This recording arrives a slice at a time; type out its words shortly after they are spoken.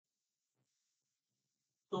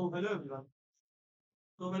So, hello everyone.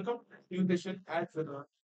 So, welcome to the new session as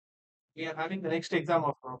we are having the next exam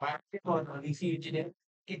of biotech or ECE engineering.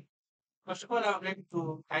 Okay. First of all, I would like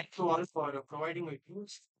to thank you all for providing a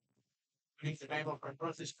huge during the time of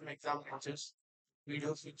control system exam courses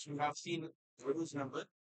videos which you have seen a huge number.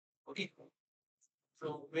 Okay.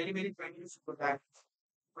 So, very thank you for that.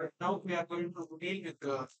 But now we are going to deal with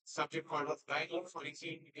the subject called as guidelines for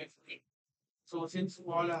ECE engineering. So, since you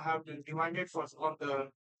all have demanded for some of the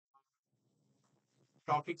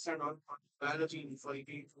topics and all on biology for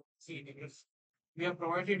ECE engineers. We have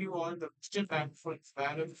provided you all the question bank for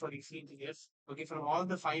biology for ECE engineers, okay, from all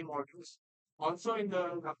the five modules. Also in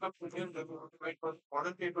the backup video, we will provide for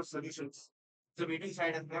model paper solutions. The waiting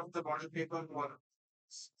side and have the model paper for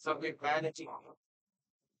subject biology.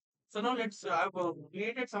 So now let's I've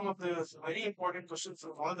created some of the very important questions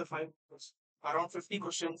from all the five modules. Around 50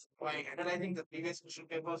 questions by analyzing the previous question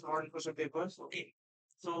papers, model question papers. Okay.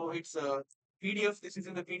 So it's a PDF. This is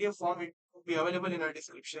in the PDF form. It will be available in our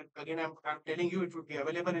description. Again, I'm telling you it will be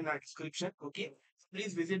available in our description. Okay.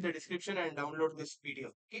 Please visit the description and download this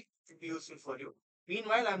PDF. Okay. It will be useful for you.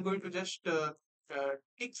 Meanwhile, I'm going to just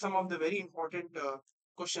tick some of the very important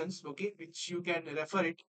questions. Okay. Which you can refer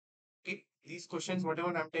it. Okay, these questions,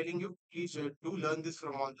 whatever I'm telling you, please do learn this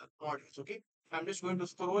from all the modules. Okay, I'm just going to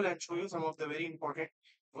scroll and show you some of the very important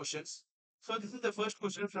questions. So this is the first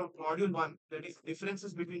question from module one, that is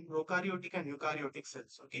differences between prokaryotic and eukaryotic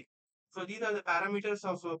cells. Okay, so these are the parameters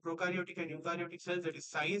of prokaryotic and eukaryotic cells, that is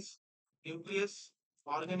size, nucleus,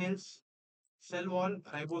 organelles, cell wall,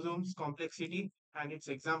 ribosomes, complexity, and its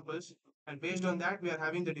examples. And based on that, we are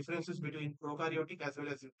having the differences between prokaryotic as well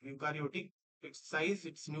as eukaryotic. Its size,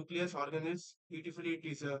 its nucleus, organelles. Beautifully, it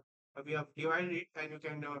is we have divided it, and you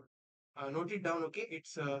can note it down. Okay,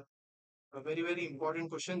 it's a very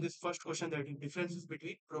important question. This first question, that is differences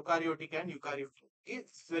between prokaryotic and eukaryotic. Okay,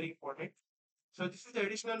 it's very important. So this is the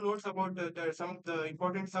additional notes about some of the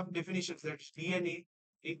important sub definitions, that is DNA,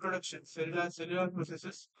 reproduction, cellular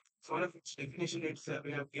processes. So all of its definition, it's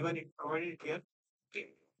we have given it, provided it here. Okay.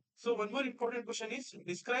 So one more important question is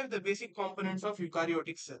describe the basic components of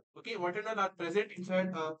eukaryotic cell. Okay, what and all are present inside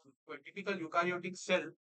a typical eukaryotic cell.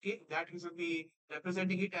 Okay, that you should be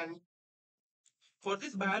representing it. And for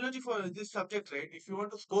this biology, for this subject, right, if you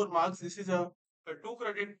want to score marks, this is a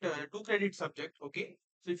two credit subject. Okay,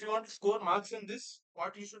 so if you want to score marks in this,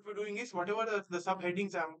 what you should be doing is whatever the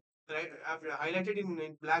subheadings I've highlighted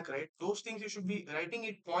in black, right, those things you should be writing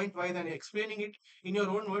it point wise and explaining it in your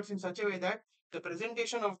own words in such a way that the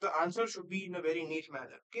presentation of the answer should be in a very neat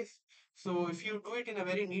manner. Okay, so if you do it in a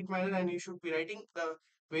very neat manner, and you should be writing the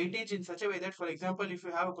weightage in such a way that, for example, if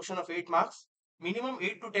you have a question of 8 marks, minimum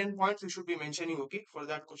 8 to 10 points you should be mentioning, okay, for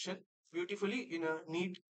that question. Beautifully in a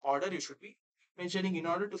neat order you should be mentioning in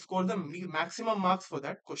order to score the maximum marks for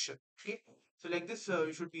that question. Okay, so like this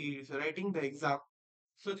you should be writing the exam.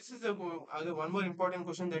 So this is the other one more important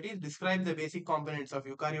question, that is describe the basic components of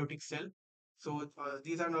eukaryotic cell. So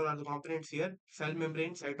these are all are the components here: cell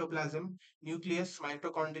membrane, cytoplasm, nucleus,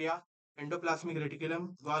 mitochondria, endoplasmic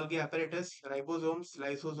reticulum, Golgi apparatus, ribosomes,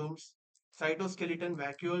 lysosomes, cytoskeleton,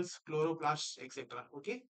 vacuoles, chloroplasts, etc.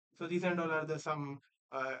 Okay, so these and all are the some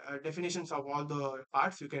definitions of all the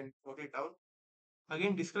parts. You can note it down.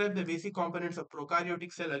 Again, describe the basic components of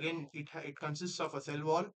prokaryotic cell. Again, it consists of a cell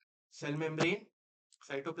wall, cell membrane,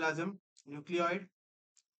 cytoplasm, nucleoid,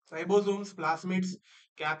 ribosomes, plasmids,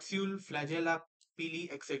 capsule, flagella,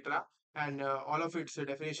 pili, etc. And all of its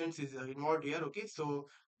definitions is involved here. Okay, so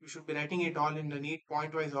you should be writing it all in the neat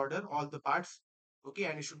point-wise order, all the parts. Okay,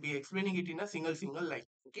 and you should be explaining it in a single line.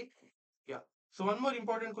 Okay, yeah. So one more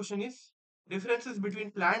important question is differences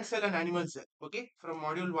between plant cell and animal cell. Okay, from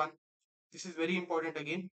module one. This is very important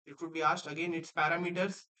again. It could be asked again. Its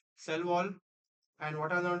parameters, cell wall, and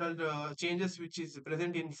what are the changes which is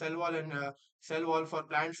present in cell wall and cell wall for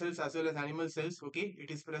plant cells as well as animal cells. Okay,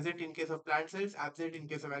 it is present in case of plant cells, absent in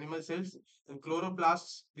case of animal cells. And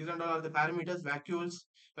chloroplasts, these and all are the parameters. Vacuoles,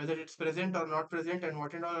 whether it's present or not present, and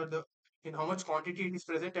what and all are the in how much quantity it is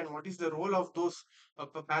present, and what is the role of those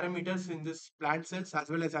parameters in this plant cells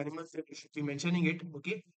as well as animal cells. You should be mentioning it.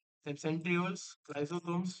 Okay, then centrioles,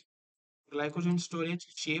 lysosomes, glycogen storage,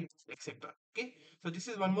 shape, etc. Okay, so this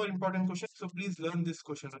is one more important question. So please learn this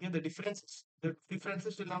question. Okay, the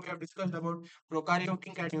differences till now we have discussed about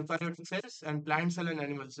prokaryotic and eukaryotic cells and plant cell and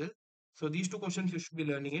animal cell. So these two questions you should be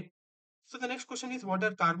learning it. So the next question is, what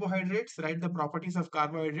are carbohydrates? Write the properties of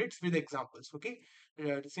carbohydrates with examples. Okay,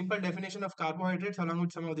 the simple definition of carbohydrates along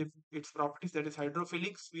with some of its properties, that is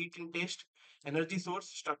hydrophilic, sweet in taste, energy source,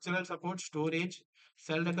 structural support, storage,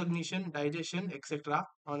 cell recognition, digestion, etc.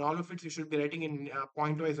 On all of it you should be writing in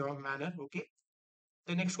pointwise manner. Okay,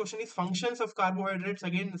 The next question is functions of carbohydrates.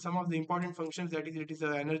 Again, some of the important functions, that is, it is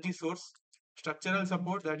an energy source, structural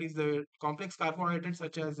support, that is the complex carbohydrates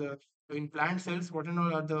such as in plant cells, what and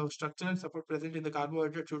all are the structural support present in the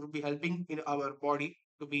carbohydrate should be helping in our body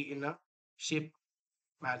to be in a shape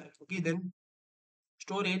manner. Okay, then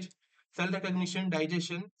storage, cell recognition,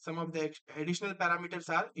 digestion. Some of the additional parameters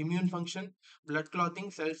are immune function, blood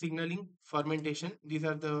clotting, cell signaling, fermentation. These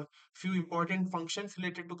are the few important functions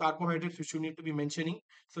related to carbohydrates which you need to be mentioning.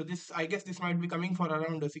 So this, I guess this might be coming for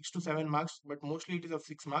around 6 to 7 marks, but mostly it is of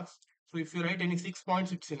 6 marks. So if you write any 6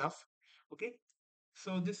 points, it's enough. Okay.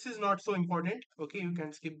 So this is not so important. Okay, you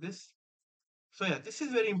can skip this. So yeah, this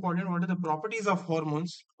is very important. What are the properties of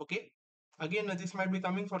hormones? Okay. Again, this might be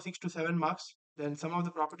coming for 6 to 7 marks. Then some of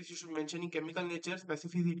the properties you should mention in chemical nature,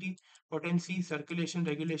 specificity, potency, circulation,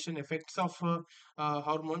 regulation, effects of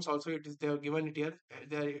hormones. Also, it is they are given it here.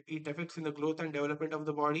 It affects in the growth and development of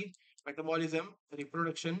the body, metabolism,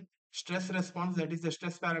 reproduction, stress response. That is the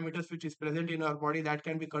stress parameters which is present in our body that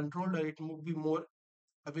can be controlled, or it would be more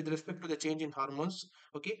with respect to the change in hormones.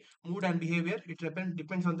 Okay, mood and behavior, it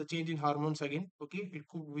depends on the change in hormones again. Okay, it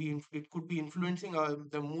could be influencing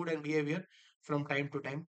the mood and behavior from time to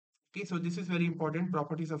time. Okay, so this is very important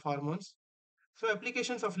properties of hormones. So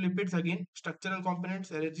applications of lipids, again, structural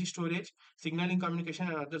components, energy storage, signaling, communication,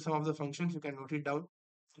 and other some of the functions, you can note it down.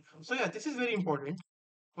 So yeah, this is very important.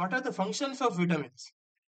 What are the functions of vitamins?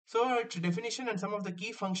 So its definition and some of the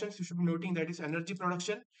key functions you should be noting, that is energy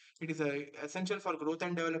production. It is essential for growth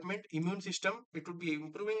and development. Immune system, it would be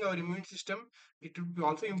improving our immune system. It would be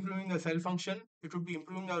also improving the cell function. It would be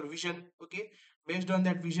improving our vision. Okay, based on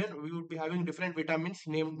that vision, we would be having different vitamins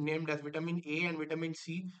named as vitamin A and vitamin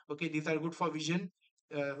C. Okay, these are good for vision.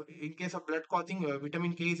 In case of blood clotting,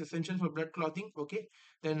 vitamin K is essential for blood clotting. Okay,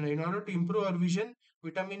 then in order to improve our vision,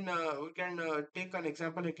 we can take an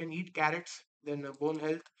example. You can eat carrots. Then bone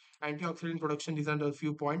health, antioxidant production, these are the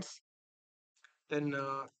few points. Then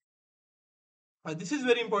this is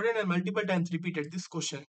very important and multiple times repeated. This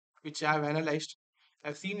question, which I have analyzed,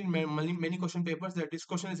 I've seen in many question papers that this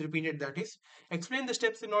question is repeated. That is, explain the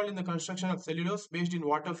steps involved in the construction of cellulose based in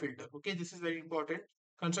water filter. Okay, this is very important.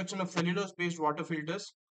 Construction of cellulose based water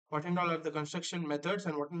filters. What and all are the construction methods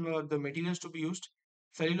and what and all are the materials to be used?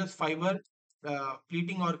 Cellulose fiber,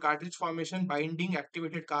 pleating or cartridge formation, binding,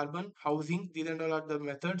 activated carbon, housing. These and all are the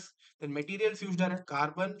methods. Then materials used are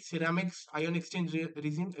carbon, ceramics, ion exchange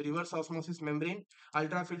resin, reverse osmosis membrane,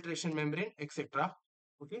 ultrafiltration membrane, etc.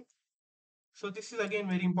 Okay. So this is again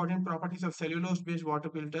very important properties of cellulose-based water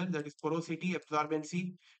filter, that is porosity,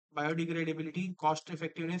 absorbency, biodegradability, cost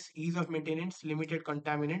effectiveness, ease of maintenance, limited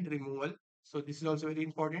contaminant removal. So this is also very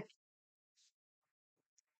important.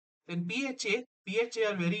 Then PHA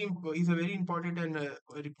are is a very important, and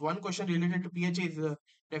one question related to PHA is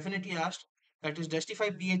definitely asked. That is, justify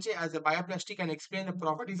PHA as a bioplastic and explain the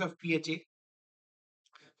properties of PHA.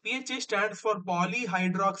 PHA stands for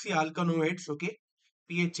polyhydroxyalkanoates. Okay,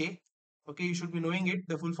 PHA. Okay, you should be knowing it.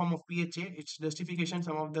 The full form of PHA. Its justification.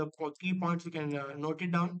 Some of the key points you can note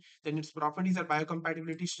it down. Then its properties are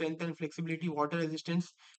biocompatibility, strength and flexibility, water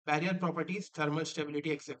resistance, barrier properties, thermal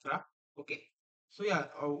stability, etc. Okay. So yeah,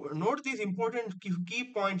 note these important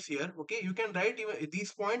key points here. Okay, you can write even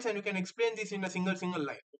these points and you can explain this in a single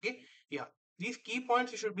line. Okay, yeah, these key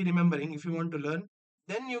points you should be remembering if you want to learn.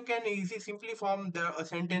 Then you can easily simply form a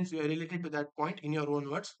sentence related to that point in your own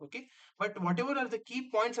words. Okay, but whatever are the key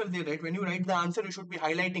points are there, right? When you write the answer, you should be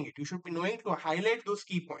highlighting it. You should be knowing to highlight those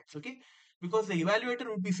key points. Okay, because the evaluator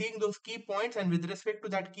would be seeing those key points, and with respect to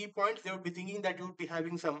that key points, they would be thinking that you would be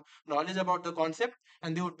having some knowledge about the concept,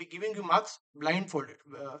 and they would be giving you marks blindfolded,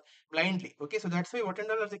 blindly. Okay, so that's why what and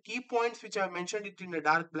all are the key points which I have mentioned it in a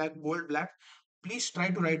dark black, bold black. Please try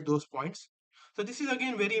to write those points. So this is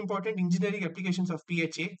again very important engineering applications of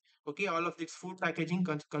PHA. Okay, all of this food packaging,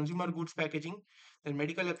 consumer goods packaging, then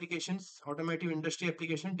medical applications, automotive industry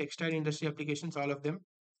application, textile industry applications, all of them.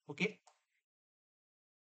 Okay.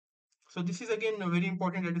 So this is again very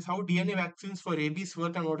important. That is how DNA vaccines for rabies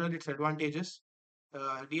work and what are its advantages.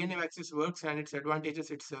 DNA vaccines works and its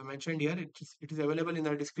advantages. It's mentioned here. It is available in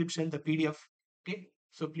the description, the PDF. Okay.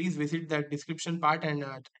 So please visit that description part and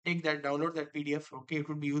take that, download that PDF. Okay, it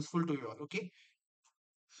would be useful to you all. Okay.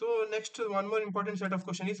 So next, one more important set of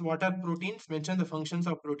question is what are proteins? Mention the functions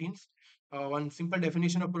of proteins. One simple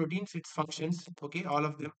definition of proteins, its functions. Okay, all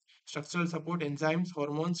of them: structural support, enzymes,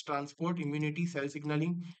 hormones, transport, immunity, cell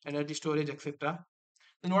signaling, energy storage, etc.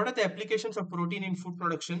 Then what are the applications of protein in food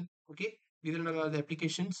production? Okay, these are all the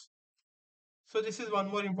applications. So this is one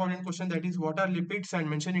more important question, that is what are lipids and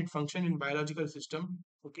mention its function in biological system.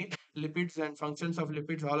 Okay, lipids and functions of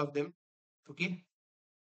lipids, all of them. Okay.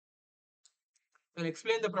 Then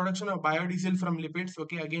explain the production of biodiesel from lipids.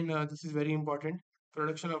 Okay, again, this is very important.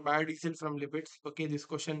 Production of biodiesel from lipids. Okay, this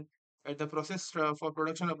question, the process for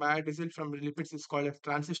production of biodiesel from lipids is called as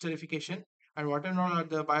transesterification. And what and all are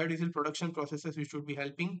the biodiesel production processes which would be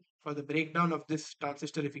helping for the breakdown of this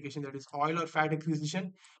transesterification, that is oil or fat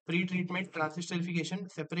acquisition, pre-treatment,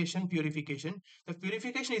 transesterification, separation, purification. The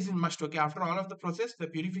purification is in must. Okay, after all of the process, the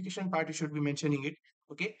purification part you should be mentioning it.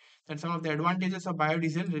 Okay, and some of the advantages of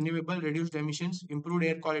biodiesel: renewable, reduced emissions, improved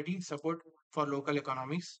air quality, support for local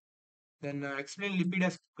economies. Then explain lipid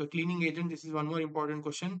as a cleaning agent. This is one more important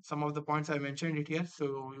question. Some of the points I mentioned it here,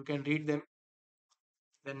 so you can read them.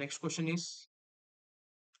 The next question is,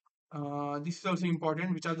 this is also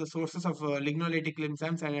important. Which are the sources of lignolytic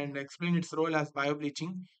enzymes, and explain its role as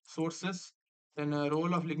biobleaching sources. Then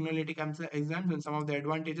role of lignolytic enzymes and some of the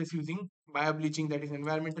advantages using biobleaching, that is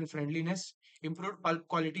environmental friendliness, improved pulp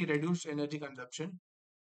quality, reduced energy consumption.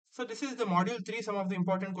 So this is the module 3. Some of the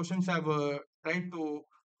important questions I've tried to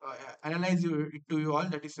analyze it to you all.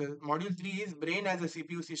 That is module 3 is brain as a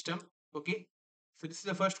CPU system. Okay. So this is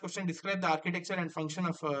the first question. Describe the architecture and function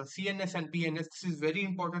of CNS and PNS. This is very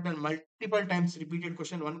important and multiple times repeated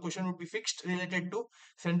question. One question would be fixed related to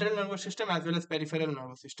central nervous system as well as peripheral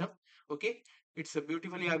nervous system. Okay. It's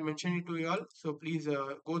beautifully I've mentioned it to you all. So please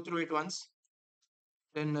go through it once.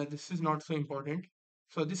 Then this is not so important.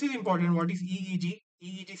 So this is important. What is EEG?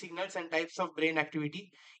 EEG signals and types of brain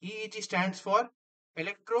activity. EEG stands for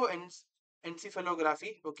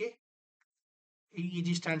electroencephalography. Okay.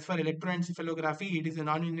 EEG stands for electroencephalography. It is a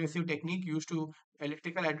non-invasive technique used to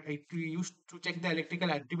used to check the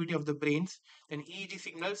electrical activity of the brains. Then EEG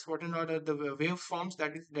signals, what and what are the waveforms,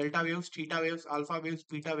 that is delta waves, theta waves, alpha waves,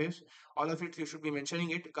 beta waves. All of it you should be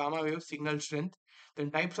mentioning it. Gamma waves, signal strength.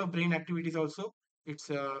 Then types of brain activities also. It's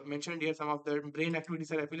mentioned here. Some of the brain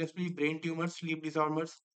activities are epilepsy, brain tumors, sleep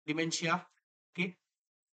disorders, dementia. Okay.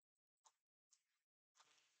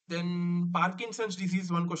 Then Parkinson's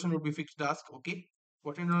disease, one question would be fixed task. Okay.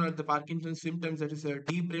 What are the Parkinson's symptoms? That is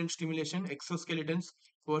deep brain stimulation, exoskeletons,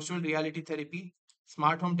 virtual reality therapy,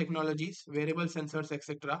 smart home technologies, wearable sensors,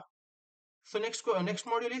 etc. So next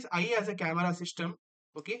module is eye as a camera system.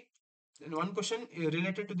 Okay. Then one question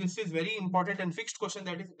related to this is very important and fixed question,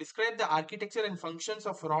 that is describe the architecture and functions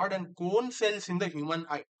of rod and cone cells in the human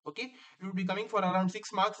eye. Okay, it will be coming for around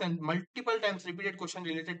 6 marks and multiple times repeated question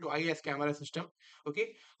related to eye as camera system.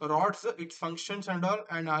 Okay, rods, its functions and all,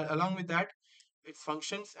 and along with that, its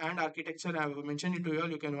functions and architecture I have mentioned it to you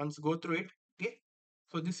all. You can once go through it. Okay,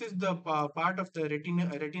 so this is the part of the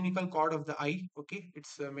retinical cord of the eye. Okay,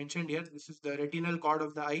 it's mentioned here. This is the retinal cord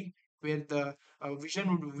of the eye, where the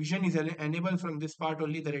vision is enabled from this part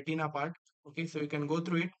only, the retina part. Okay, so you can go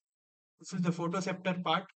through it. This is the photoceptor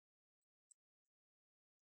part.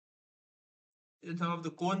 Some of the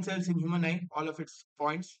cone cells in human eye, all of its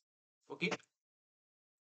points. Okay,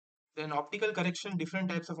 then optical correction, different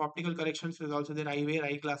types of optical corrections is also there. Eyewear,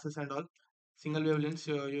 eyeglasses, and all. Single wavelengths,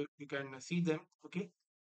 you can see them. Okay.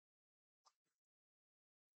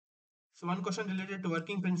 So one question related to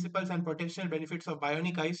working principles and potential benefits of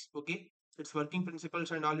bionic eyes. Okay, its working principles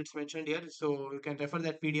and all it's mentioned here. So you can refer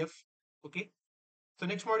that PDF. Okay. So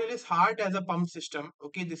next module is heart as a pump system.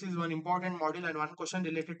 Okay, this is one important module and one question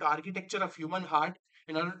related to architecture of human heart.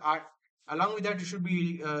 In along with that, you should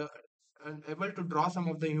be able to draw some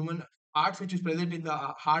of the human parts which is present in the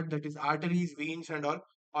heart, that is arteries, veins, and all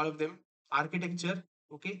of them. Architecture.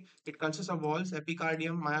 Okay, it consists of walls,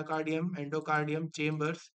 epicardium, myocardium, endocardium,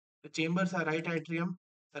 chambers. The chambers are right atrium,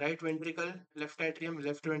 right ventricle, left atrium,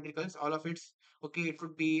 left ventricles. All of its. Okay, it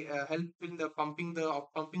would be help in the pumping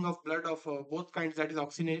of blood of both kinds, that is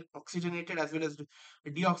oxygenated as well as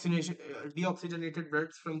deoxygenated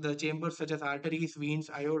bloods from the chambers such as arteries, veins,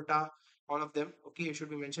 aorta, all of them. Okay, you should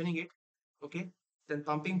be mentioning it. Okay, then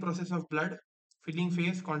pumping process of blood, filling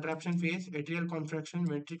phase, contraction phase, atrial contraction,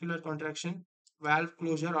 ventricular contraction, valve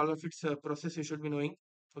closure, all of its process you should be knowing.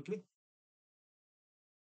 Okay,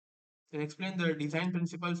 then explain the design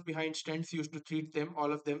principles behind stents used to treat them,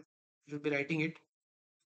 all of them you should be writing it.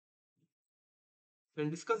 Then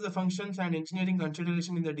discuss the functions and engineering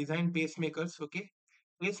consideration in the design pacemakers. Okay,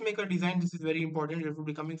 pacemaker design, this is very important. It will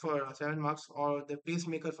be coming for 7 marks. Or the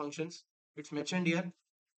pacemaker functions, it's mentioned here.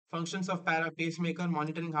 Functions of pacemaker: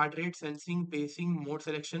 monitoring heart rate, sensing, pacing, mode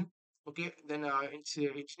selection. Okay, then it's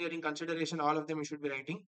engineering consideration, all of them you should be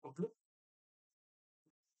writing. Okay,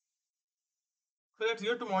 so let's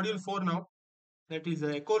go to module 4 now. That is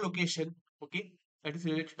echolocation. Okay, that is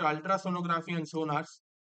related to ultrasonography and sonars.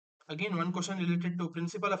 Again, one question related to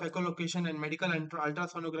principle of echolocation and medical and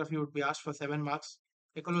ultrasonography would be asked for 7 marks.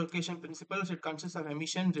 Echolocation principles, it consists of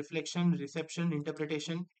emission, reflection, reception,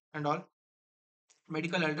 interpretation, and all.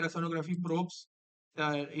 medical ultrasonography probes.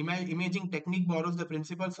 Imaging technique borrows the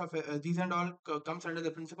principles of these and all comes under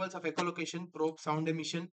the principles of echolocation, probe, sound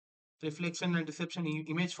emission, reflection and reception,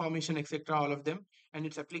 image formation, etc. All of them, and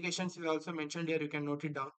its applications is also mentioned here. You can note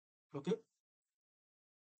it down. Okay.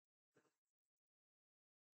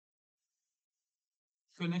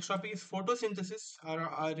 So next topic is photosynthesis,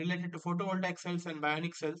 are related to photovoltaic cells and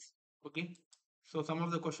bionic cells. Okay. So some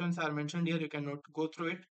of the questions are mentioned here. You can note, go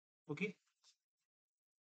through it. Okay.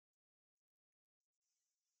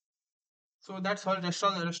 So that's all. Rest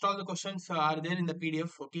all the questions are there in the PDF.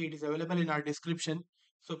 Okay, it is available in our description.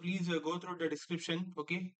 So please go through the description.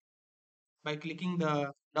 Okay, by clicking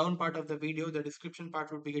the down part of the video, the description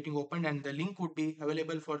part would be getting opened, and the link would be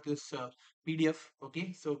available for this PDF.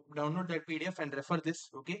 Okay, so download that PDF and refer this.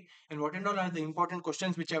 Okay, and what and all are the important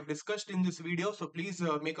questions which I have discussed in this video. So please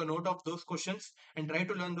make a note of those questions and try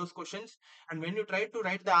to learn those questions. And when you try to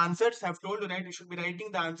write the answers, I've told you, right, you should be writing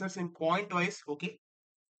the answers in point wise. Okay,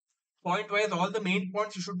 point wise, all the main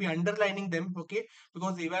points you should be underlining them. Okay,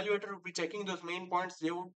 because the evaluator will be checking those main points.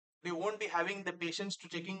 They won't be having the patience to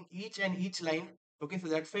checking each and each line. Okay, so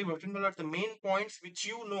that's why what are the main points which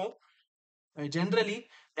you know generally,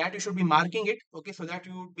 that you should be marking it. Okay, so that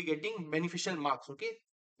you would be getting beneficial marks. Okay,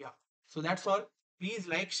 yeah, so that's all. Please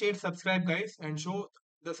like, share, subscribe, guys, and show us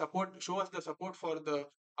the support for the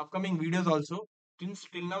upcoming videos also.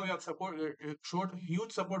 Till now you have showed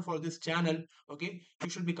huge support for this channel. Okay, you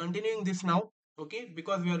should be continuing this now. Okay,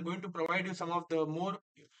 because we are going to provide you some of the more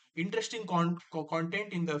interesting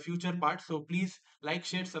content in the future part. So please like,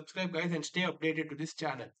 share, subscribe, guys, and stay updated to this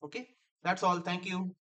channel. Okay, that's all. Thank you.